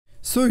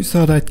So you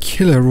saw that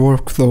killer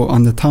workflow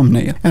on the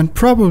thumbnail and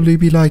probably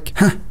be like,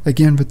 huh,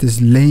 again with this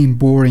lame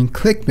boring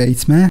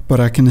clickbaits, man. But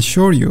I can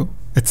assure you,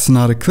 it's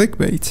not a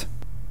clickbait.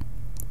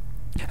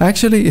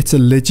 Actually, it's a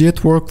legit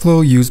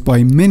workflow used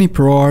by many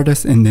pro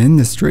artists in the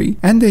industry,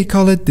 and they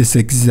call it this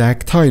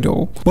exact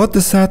title. But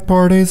the sad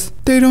part is,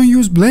 they don't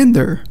use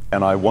Blender.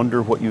 And I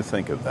wonder what you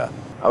think of that.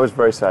 I was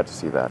very sad to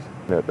see that.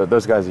 You know,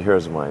 those guys are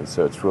heroes of mine,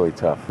 so it's really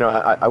tough. You know,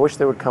 I wish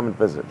they would come and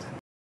visit.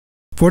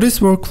 For this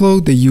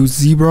workflow, they use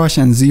ZBrush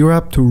and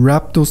ZWrap to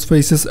wrap those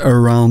faces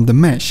around the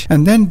mesh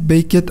and then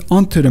bake it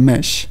onto the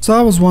mesh. So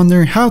I was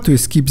wondering how to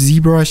skip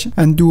ZBrush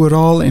and do it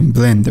all in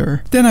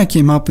Blender. Then I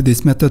came up with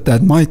this method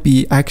that might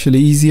be actually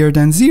easier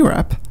than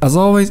ZWrap. As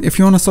always, if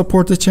you want to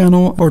support the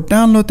channel or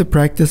download the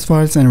practice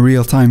files and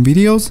real-time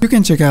videos, you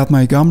can check out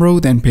my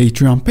Gumroad and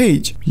Patreon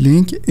page,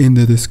 link in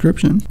the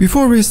description.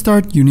 Before we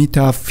start, you need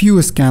to have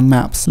few scan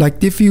maps, like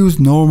diffuse,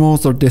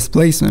 normals or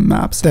displacement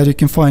maps that you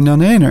can find on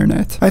the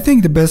internet. I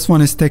think the best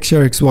one is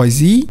Texture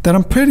XYZ, that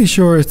I'm pretty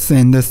sure it's the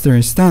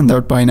industry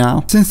standard by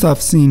now, since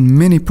I've seen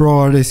many pro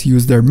artists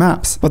use their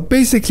maps. But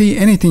basically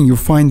anything you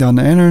find on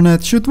the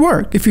internet should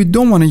work. If you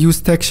don't want to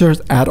use textures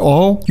at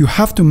all, you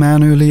have to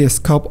manually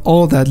sculpt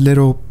all that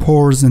little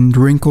pores and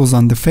wrinkles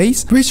on the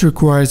face, which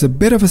requires a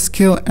bit of a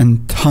skill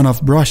and ton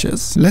of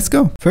brushes. Let's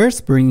go.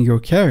 First, bring your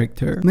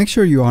character. Make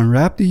sure you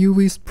unwrap the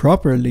UVs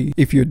properly.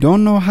 If you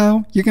don't know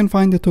how, you can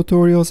find the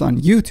tutorials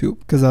on YouTube,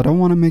 because I don't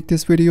want to make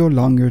this video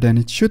longer than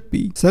it should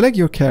be. Select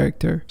your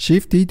character.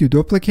 Shift D to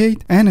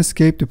duplicate and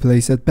Escape to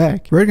place it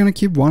back. We're gonna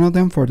keep one of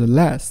them for the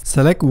last.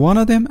 Select one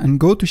of them and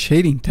go to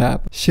Shading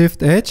tab.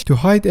 Shift Edge to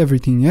hide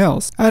everything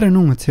else. Add a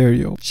new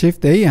material.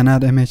 Shift A and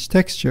add image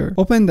texture.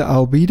 Open the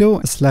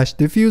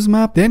albedo/diffuse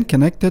map, then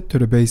connect it to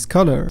the base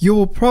color. You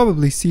will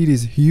probably see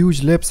these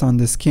huge lips on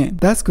the skin.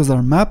 That's because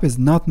our map is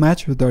not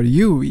matched with our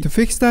UV. To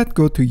fix that,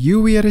 go to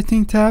UV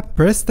editing tab,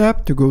 press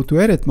tab to go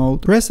to edit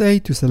mode, press A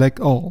to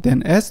select all,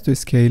 then S to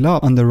scale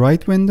up. On the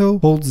right window,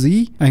 hold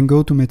Z and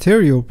go to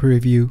material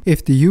preview.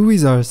 If the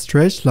UVs are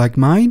stretched like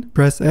mine,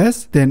 press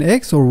S, then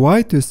X or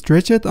Y to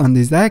stretch it on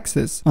this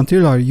axis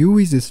until our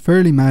UVs is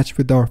fairly matched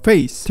with our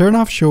face. Turn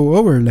off show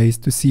overlays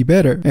to see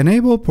better.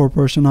 Enable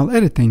proportional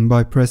editing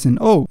by pressing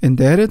O. In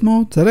the edit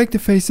mode, select the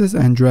faces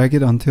and drag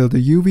it until the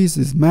UVs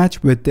is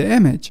matched with the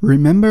image.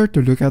 Remember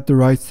to look at the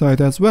right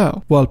side as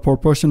well. While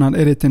proportional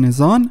editing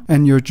is on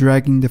and you're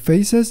dragging the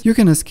faces, you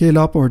can scale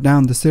up or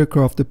down the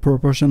circle of the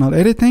proportional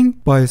editing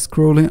by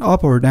scrolling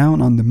up or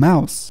down on the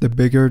mouse. The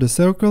bigger the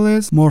circle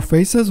is, more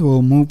faces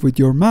will move with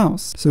your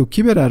mouse, so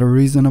keep it at a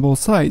reasonable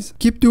size.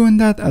 Keep doing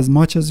that as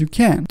much as you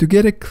can to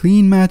get a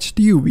clean matched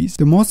UVs.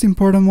 The most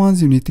important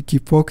ones you need to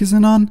keep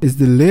focusing on is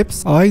the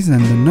lips, eyes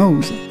and the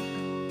nose.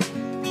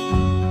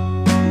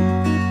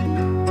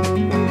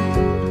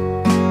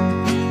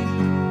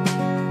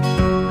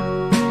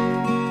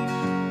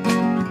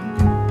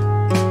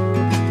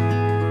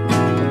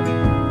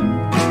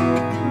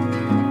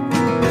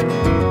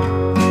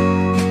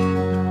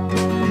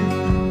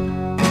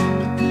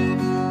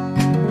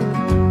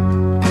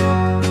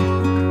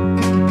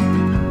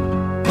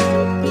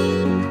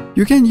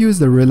 You can use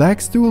the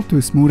relax tool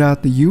to smooth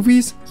out the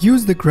UVs,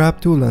 use the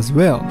grab tool as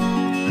well.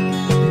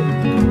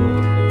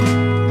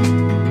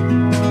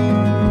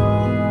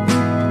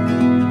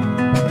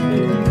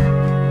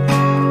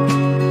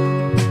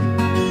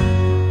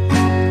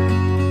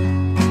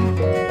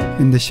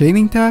 In the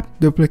Shading tab,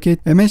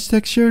 duplicate image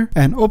texture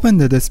and open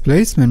the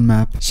displacement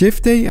map.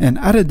 Shift A and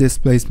add a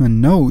displacement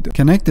node.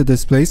 Connect the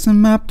displacement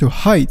map to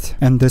height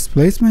and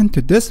displacement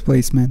to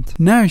displacement.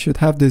 Now you should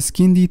have the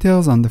skin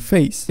details on the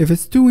face. If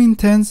it's too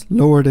intense,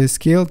 lower the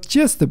scale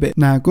just a bit.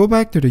 Now go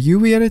back to the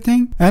UV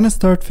editing and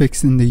start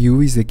fixing the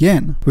UVs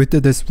again. With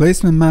the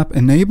displacement map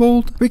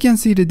enabled, we can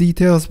see the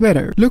details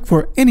better. Look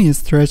for any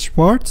stretched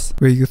parts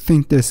where you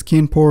think the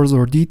skin pores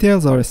or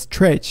details are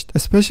stretched,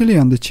 especially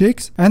on the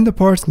cheeks and the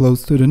parts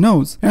close to the nose.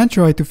 And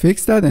try to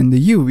fix that in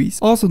the UVs.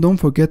 Also, don't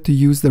forget to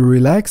use the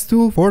relax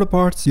tool for the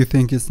parts you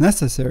think is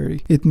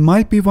necessary. It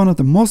might be one of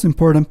the most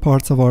important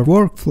parts of our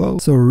workflow,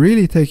 so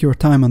really take your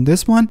time on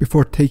this one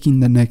before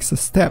taking the next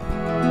step.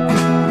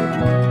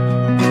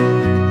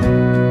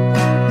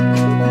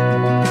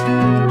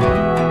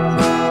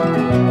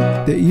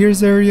 The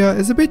ears area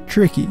is a bit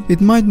tricky.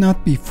 It might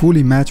not be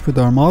fully matched with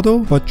our model,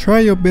 but try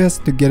your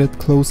best to get it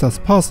close as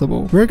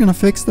possible. We're gonna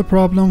fix the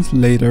problems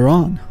later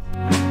on.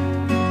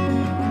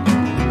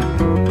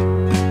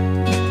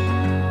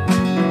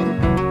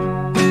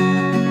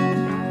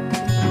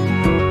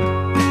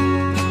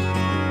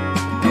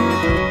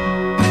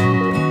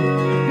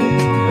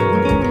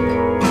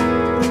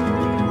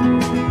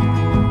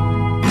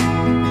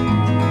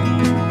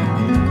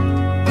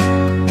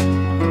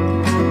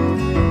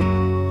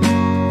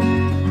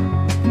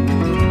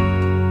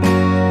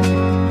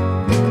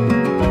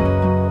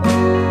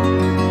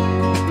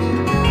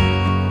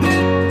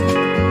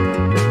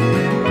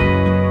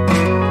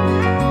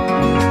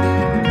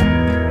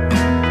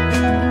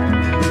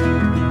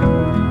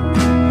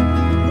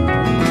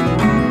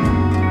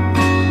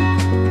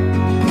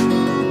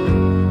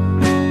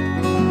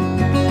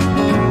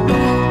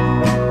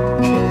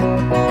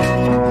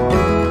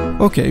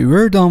 Okay,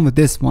 we're done with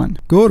this one.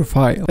 Go to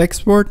File,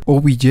 Export,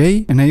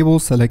 OBJ, enable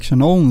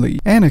selection only,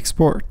 and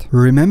export.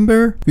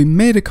 Remember, we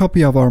made a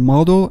copy of our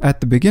model at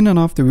the beginning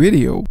of the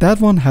video.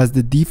 That one has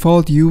the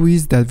default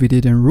UVs that we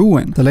didn't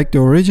ruin. Select the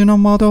original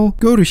model,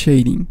 go to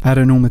Shading, add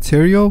a new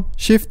material,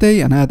 Shift A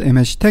and add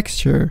Image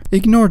Texture.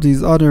 Ignore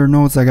these other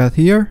nodes I got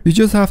here, you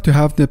just have to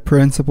have the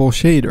principal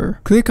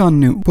shader. Click on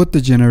New, put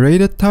the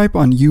generated type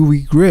on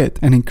UV Grid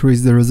and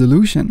increase the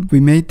resolution. We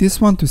made this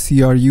one to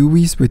see our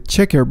UVs with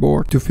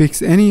checkerboard to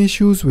fix any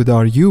issues with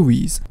our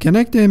UVs.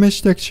 Connect the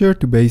image texture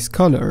to base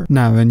color.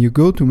 Now when you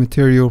go to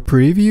Material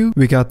Preview,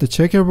 we got the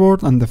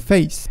checkerboard on the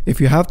face.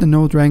 If you have the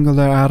Node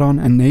Wrangler add-on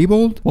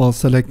enabled, while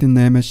selecting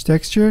the image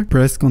texture,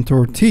 press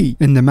Ctrl T.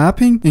 In the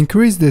mapping,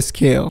 increase the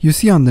scale. You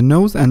see on the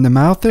nose and the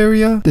mouth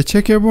area, the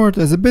checkerboard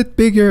is a bit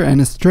bigger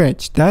and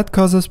stretched. That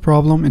causes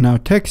problem in our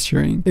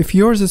texturing. If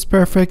yours is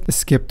perfect,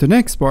 skip to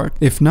next part.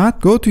 If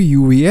not, go to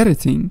UV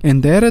editing.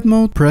 In the edit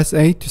mode, press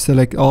A to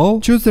select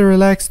all, choose the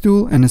relax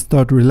tool and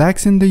start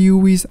relaxing the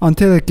UVs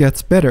until it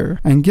gets better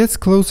and gets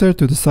closer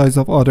to the size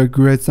of other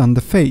grids on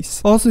the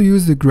face. Also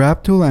use the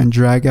grab tool and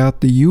drag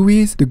out the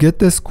UVs to get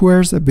the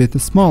squares a bit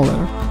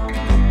smaller.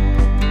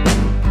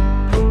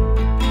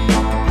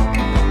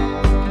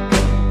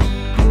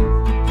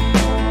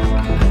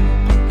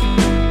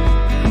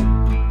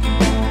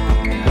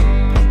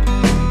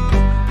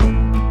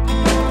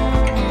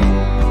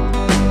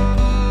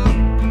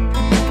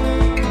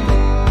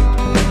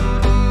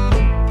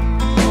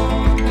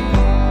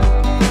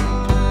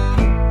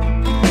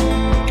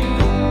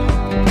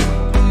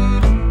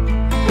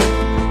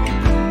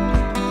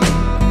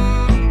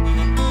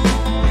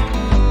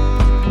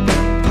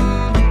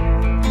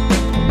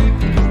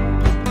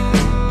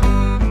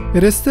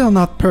 It is still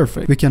not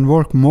perfect, we can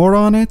work more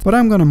on it, but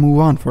I'm gonna move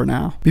on for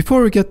now.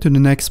 Before we get to the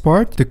next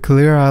part, to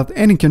clear out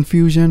any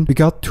confusion, we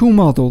got two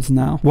models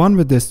now. One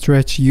with the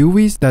stretch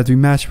UVs that we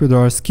match with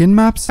our skin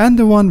maps, and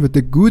the one with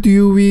the good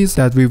UVs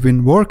that we've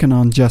been working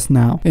on just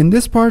now. In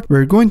this part,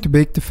 we're going to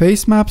bake the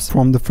face maps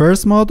from the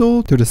first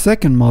model to the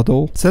second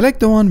model.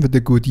 Select the one with the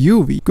good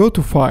UV, go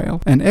to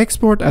File, and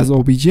export as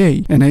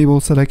OBJ,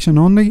 enable selection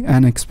only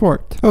and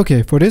export.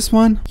 Okay, for this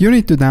one, you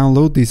need to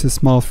download this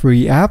small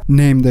free app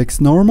named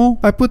XNormal.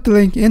 I put the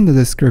link in the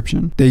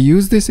description. They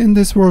use this in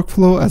this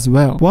workflow as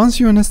well. Once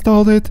you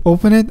installed it,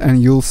 open it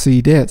and you'll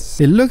see this.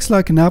 It looks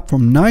like an app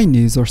from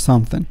 90s or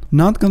something.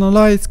 Not gonna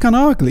lie, it's kinda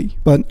ugly,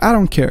 but I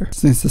don't care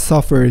since the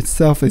software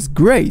itself is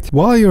great.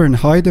 While you're in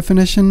high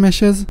definition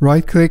meshes,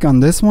 right click on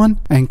this one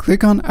and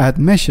click on add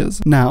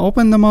meshes. Now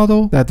open the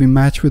model that we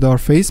match with our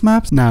face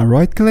maps. Now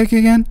right click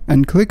again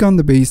and click on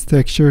the base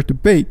texture to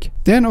bake.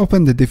 Then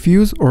open the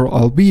diffuse or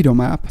albedo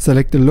map.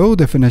 Select the low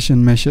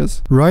definition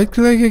meshes. Right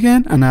click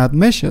again and add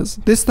meshes.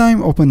 This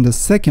time open the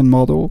second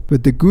model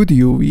with the good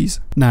UVs.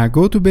 Now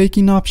go to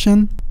baking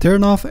option,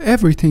 turn off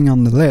everything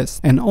on the list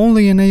and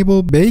only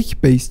enable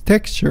bake base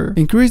texture.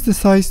 Increase the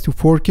size to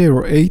 4K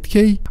or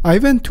 8K. I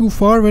went too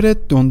far with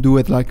it, don't do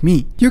it like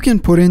me. You can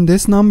put in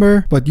this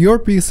number, but your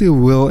PC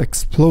will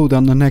explode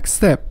on the next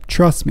step.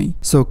 Trust me.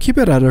 So keep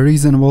it at a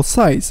reasonable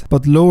size,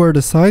 but lower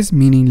the size,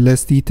 meaning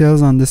less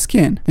details on the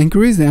skin.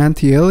 Increase the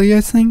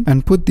anti-aliasing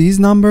and put these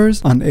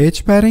numbers on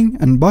edge padding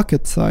and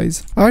bucket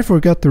size. I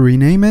forgot to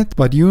rename it,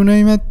 but you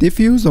name it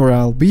diffuse or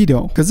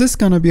albedo, cause this is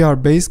gonna be our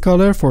base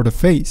color for the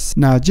face.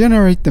 Now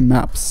generate the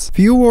maps.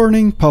 Few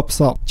warning pops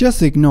up,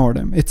 just ignore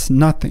them, it's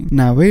nothing.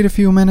 Now wait a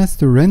few minutes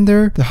to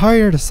render. The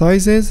higher the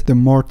size is, the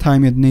more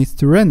time it needs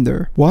to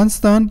render. Once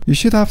done, you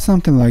should have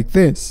something like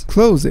this.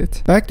 Close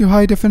it. Back to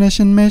high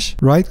definition mesh,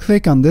 right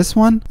click on this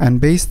one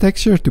and base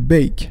texture to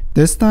bake.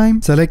 This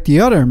time, select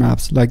the other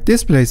maps like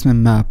displacement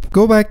map.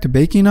 Go back to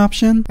baking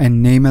option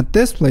and name it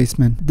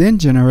displacement, then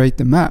generate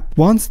the map.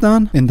 Once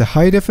done, in the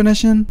high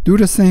definition, do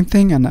the same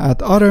thing and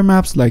add other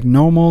maps like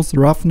normals,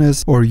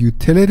 roughness, or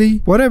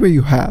utility, whatever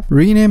you have.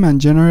 Rename and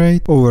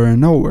generate over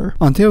and over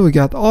until we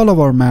got all of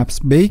our maps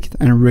baked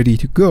and ready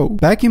to go.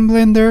 Back in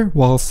Blender,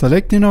 while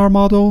selecting our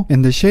model,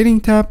 in the shading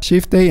tab,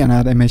 Shift A and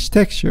add image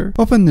texture.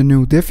 Open the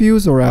new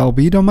diffuse or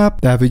albedo map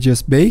that we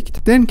just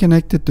baked, then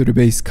connect it to the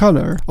base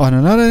color. On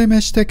another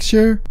image texture,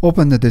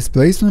 open the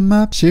displacement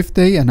map, Shift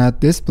A and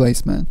add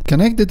displacement.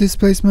 Connect the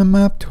displacement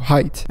map to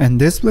height and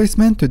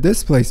displacement to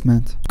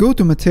displacement. Go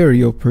to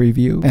material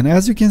preview and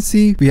as you can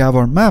see, we have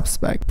our maps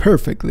back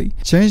perfectly.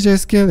 Change the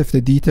scale if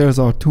the details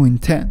are too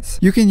intense.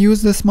 You can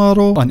use this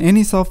model on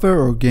any software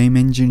or game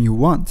engine you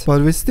want,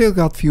 but we still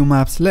got few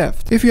maps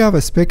left. If you have a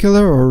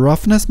specular or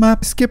roughness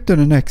map, skip to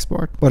the next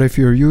part. But if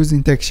you're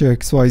using texture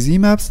XYZ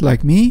maps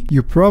like me,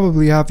 you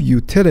probably have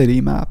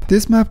utility map.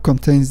 This map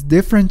contains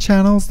different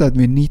channels that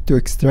we need to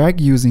extend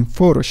abstract using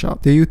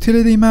Photoshop. The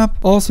utility map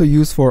also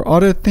used for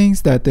other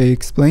things that they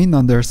explained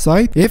on their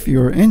site if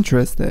you're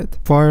interested.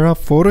 Fire up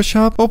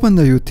Photoshop, open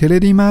the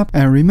utility map,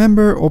 and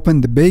remember,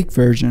 open the baked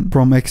version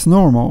from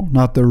XNormal,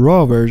 not the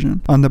raw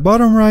version. On the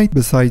bottom right,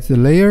 besides the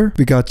layer,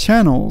 we got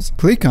channels.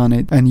 Click on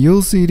it and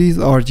you'll see these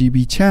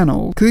RGB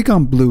channels. Click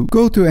on blue,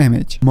 go to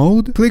image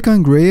mode, click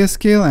on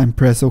grayscale and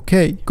press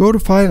OK. Go to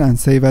file and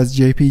save as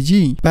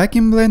JPG. Back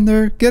in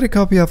Blender, get a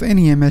copy of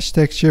any image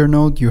texture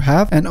node you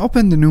have and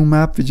open the new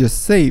map we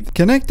just saved.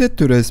 Connect it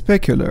to the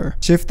specular.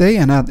 Shift A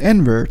and add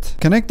invert.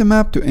 Connect the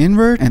map to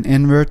invert and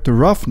invert to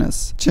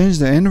roughness. Change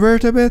the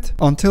invert a bit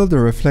until the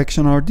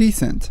reflection are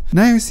decent.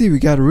 Now you see we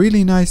got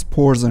really nice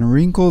pores and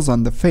wrinkles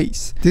on the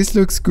face. This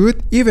looks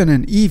good even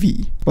in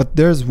Eevee. But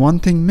there's one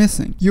thing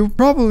missing. You've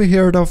probably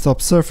heard of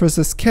subsurface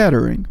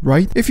scattering,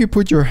 right? If you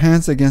put your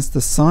hands against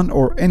the sun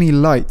or any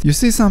light, you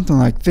see something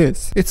like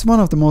this. It's one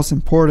of the most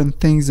important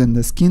things in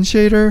the skin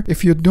shader.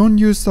 If you don't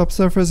use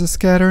subsurface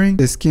scattering,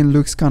 the skin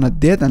looks kinda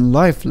dead and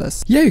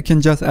lifeless. Yeah, you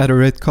can just add a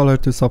red color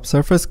to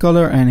subsurface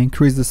color and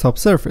increase the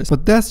subsurface,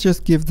 but that's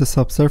just give the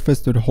subsurface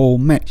to the whole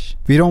mesh.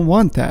 We don't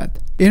want that.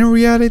 In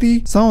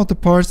reality, some of the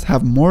parts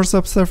have more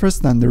subsurface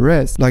than the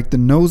rest, like the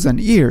nose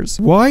and ears.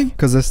 Why?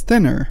 Because it's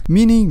thinner,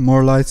 meaning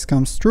more light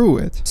comes through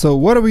it. So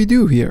what do we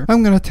do here?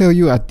 I'm gonna tell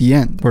you at the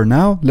end. For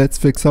now, let's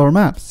fix our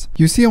maps.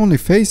 You see only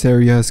face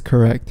area is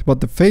correct,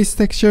 but the face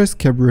textures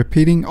kept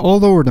repeating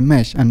all over the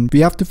mesh and we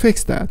have to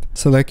fix that.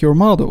 Select your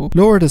model.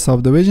 Lower the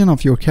subdivision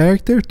of your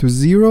character to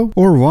 0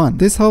 or 1.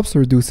 This helps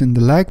reducing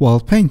the lag while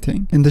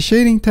painting. In the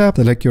shading tab,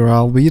 select your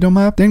albedo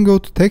map, then go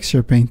to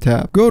texture paint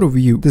tab. Go to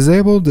view.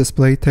 Disable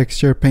display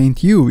texture paint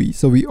UV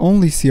so we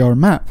only see our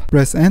map.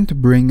 Press N to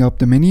bring up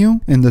the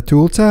menu. In the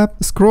tool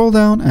tab, scroll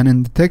down and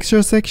in the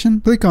texture section,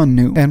 click on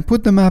new and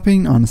put the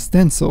mapping on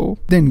stencil.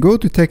 Then go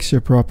to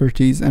texture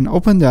properties and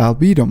open the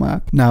albedo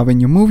map. Now when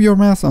you move your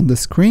mouse on the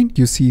screen,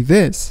 you see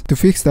this. To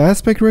fix the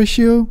aspect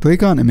ratio,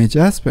 click on image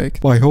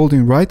aspect. By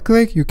holding right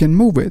click, you can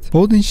move it.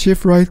 Holding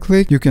shift right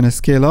click, you can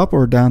scale up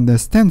or down the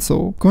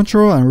stencil.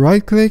 Control and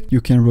right click,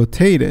 you can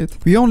rotate it.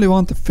 We only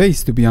want the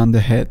face to be on the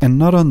head and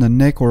not on the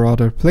neck or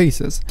other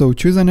places. So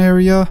choose an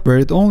area where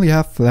it only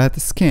have flat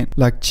skin,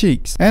 like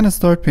cheeks, and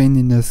start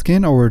painting the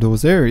skin over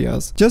those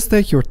areas. Just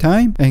take your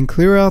time and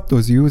clear out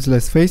those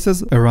useless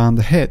faces around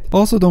the head.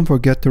 Also don't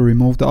forget to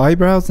remove the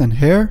eyebrows and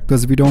hair,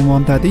 because we don't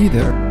want that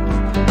either.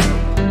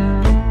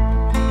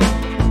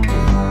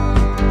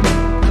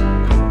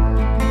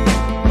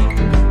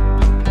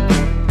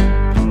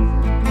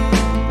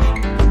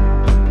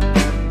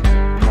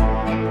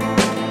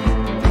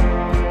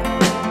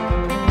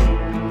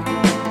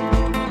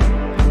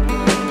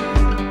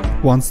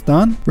 Once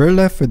done, we're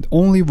left with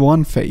only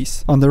one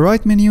face. On the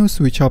right menu,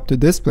 switch up to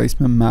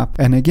displacement map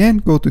and again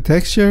go to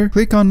texture,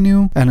 click on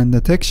new, and in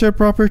the texture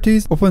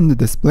properties, open the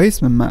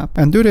displacement map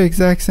and do the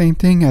exact same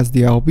thing as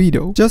the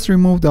albedo. Just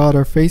remove the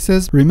other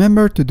faces.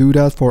 Remember to do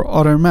that for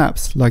other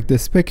maps like the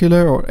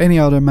specular or any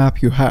other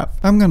map you have.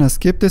 I'm gonna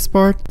skip this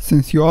part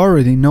since you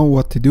already know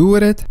what to do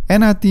with it,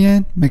 and at the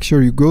end, make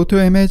sure you go to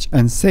image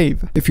and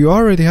save. If you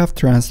already have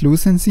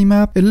translucency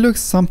map, it looks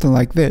something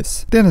like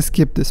this. Then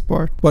skip this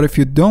part. But if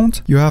you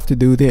don't, you have to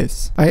do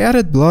this. I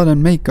added blood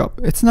and makeup.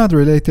 It's not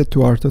related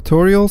to our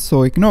tutorial,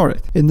 so ignore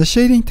it. In the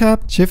shading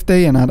tab, shift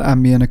A and add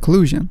ambient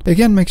occlusion.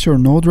 Again, make sure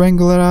node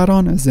wrangler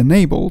add-on is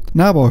enabled.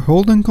 Now by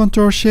holding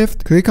Ctrl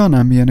Shift, click on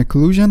ambient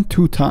occlusion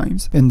 2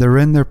 times. In the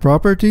render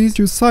properties,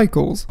 choose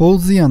cycles.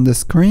 Hold Z on the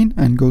screen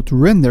and go to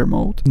render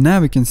mode.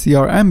 Now we can see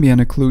our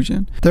ambient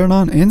occlusion. Turn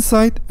on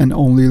insight and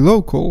only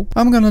local.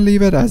 I'm gonna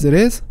leave it as it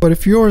is, but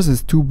if yours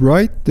is too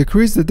bright,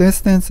 decrease the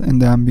distance in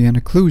the ambient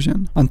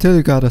occlusion until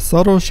you got a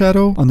subtle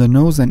shadow on the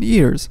nose and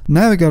ears.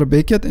 Now we gotta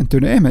bake it into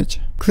the image.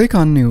 Click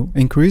on new,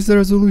 increase the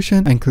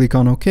resolution and click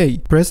on OK.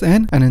 Press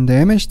N and in the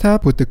image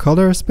tab put the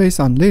color space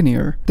on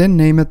linear, then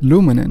name it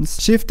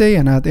luminance. Shift A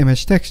and add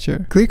image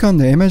texture. Click on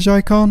the image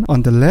icon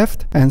on the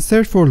left and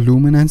search for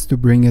luminance to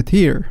bring it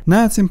here.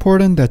 Now it's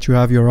important that you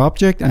have your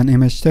object and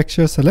image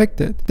texture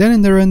selected. Then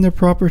in the render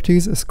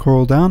properties,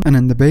 scroll down and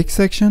in the bake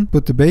section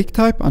put the bake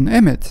type on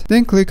emit.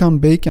 Then click on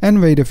bake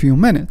and wait a few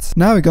minutes.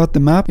 Now we got the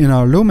map in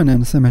our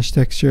luminance image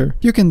texture.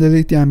 You can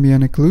delete the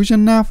ambient occlusion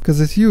now because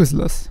it's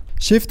useless.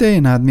 Shift A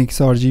and add mix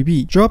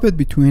RGB. Drop it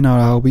between our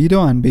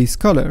albedo and base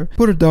color.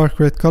 Put a dark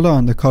red color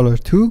on the color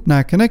 2.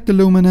 Now connect the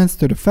luminance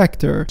to the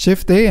factor.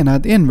 Shift A and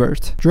add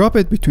invert. Drop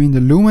it between the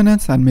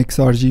luminance and mix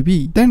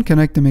RGB. Then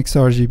connect the mix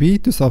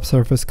RGB to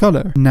subsurface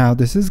color. Now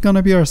this is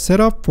gonna be our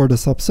setup for the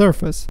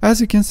subsurface. As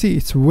you can see,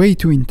 it's way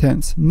too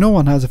intense. No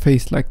one has a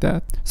face like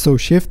that. So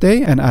Shift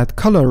A and add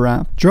color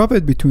ramp. Drop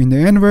it between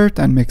the invert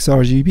and mix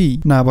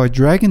RGB. Now by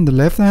dragging the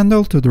left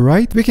handle to the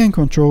right, we can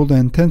control the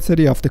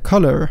intensity of the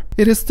color.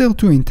 It is still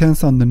too intense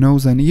intense on the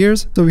nose and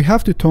ears, so we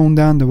have to tone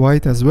down the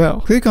white as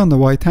well. Click on the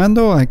white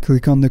handle and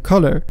click on the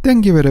color,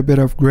 then give it a bit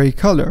of gray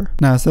color.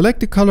 Now select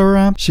the color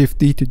ramp, Shift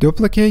D to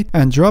duplicate,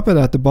 and drop it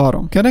at the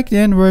bottom. Connect the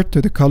invert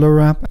to the color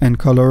ramp and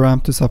color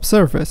ramp to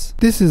subsurface.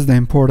 This is the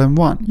important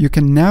one. You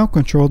can now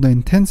control the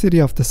intensity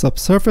of the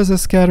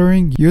subsurface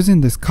scattering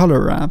using this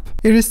color ramp.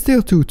 It is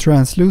still too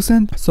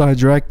translucent, so I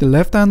drag the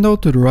left handle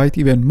to the right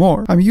even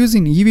more. I'm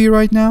using Eevee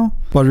right now,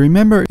 but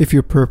remember, if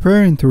you're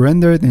preparing to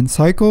render it in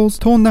cycles,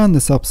 tone down the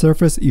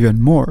subsurface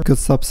even more, because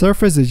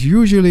subsurface is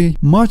usually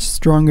much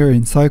stronger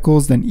in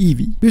cycles than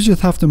Eevee. You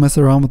just have to mess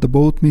around with the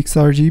both mix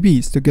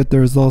RGBs to get the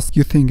results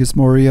you think is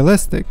more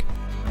realistic.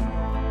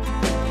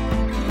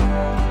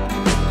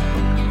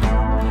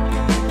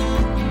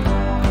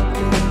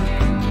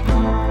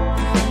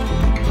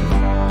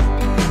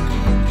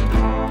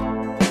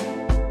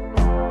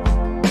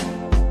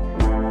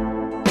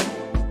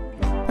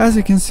 As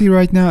you can see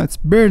right now, it's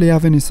barely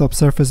have any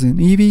subsurface in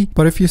Eevee,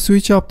 but if you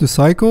switch up to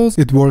cycles,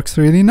 it works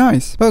really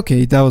nice.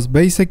 Okay, that was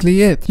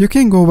basically it. You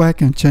can go back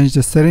and change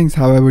the settings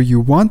however you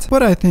want,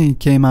 but I think it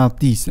came out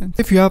decent.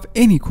 If you have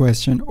any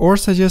question or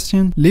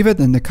suggestion, leave it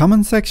in the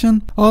comment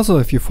section. Also,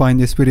 if you find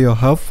this video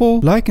helpful,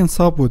 like and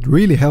sub would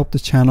really help the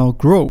channel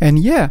grow. And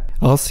yeah,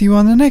 I'll see you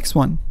on the next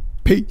one.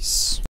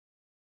 Peace.